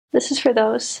This is for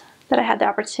those that I had the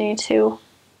opportunity to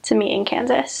meet in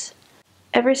Kansas.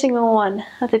 Every single one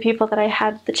of the people that I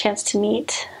had the chance to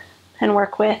meet and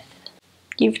work with,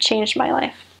 you've changed my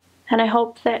life. And I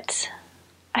hope that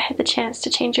I had the chance to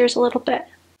change yours a little bit.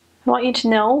 I want you to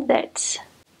know that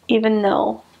even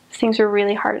though things were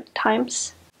really hard at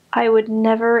times, I would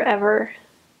never ever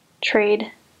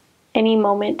trade any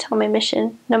moment on my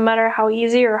mission, no matter how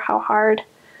easy or how hard,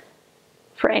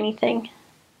 for anything.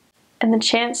 And the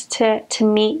chance to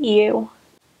meet you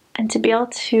and to be able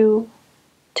to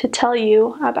tell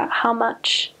you about how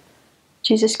much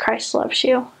Jesus Christ loves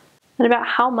you and about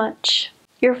how much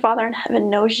your Father in heaven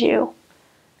knows you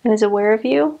and is aware of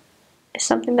you is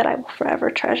something that I will forever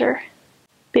treasure.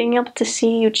 Being able to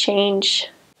see you change,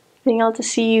 being able to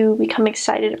see you become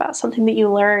excited about something that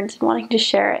you learned and wanting to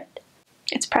share it,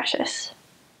 it's precious.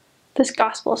 This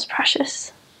gospel is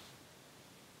precious.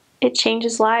 It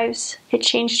changes lives. It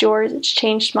changed yours. It's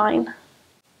changed mine.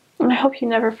 And I hope you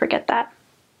never forget that.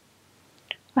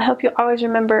 I hope you always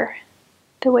remember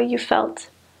the way you felt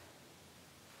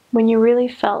when you really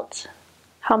felt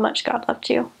how much God loved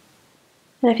you.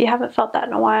 And if you haven't felt that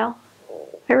in a while,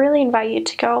 I really invite you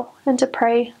to go and to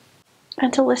pray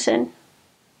and to listen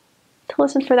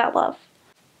for that love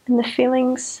and the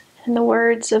feelings and the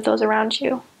words of those around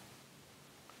you.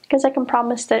 Because I can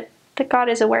promise that God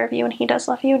is aware of you and He does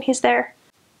love you and He's there.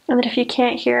 And that if you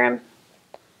can't hear Him,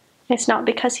 it's not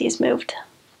because He's moved.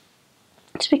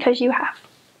 It's because you have.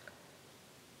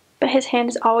 But His hand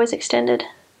is always extended.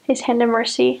 His hand of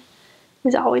mercy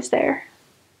is always there.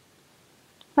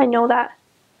 I know that.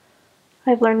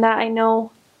 I've learned that. I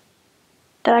know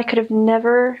that I could have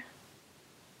never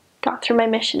got through my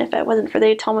mission if it wasn't for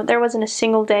the atonement. There wasn't a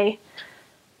single day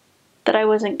that I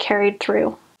wasn't carried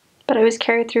through. But I was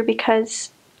carried through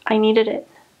because I needed it.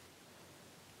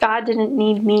 God didn't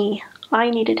need me. I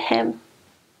needed Him.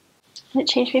 And it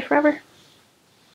changed me forever.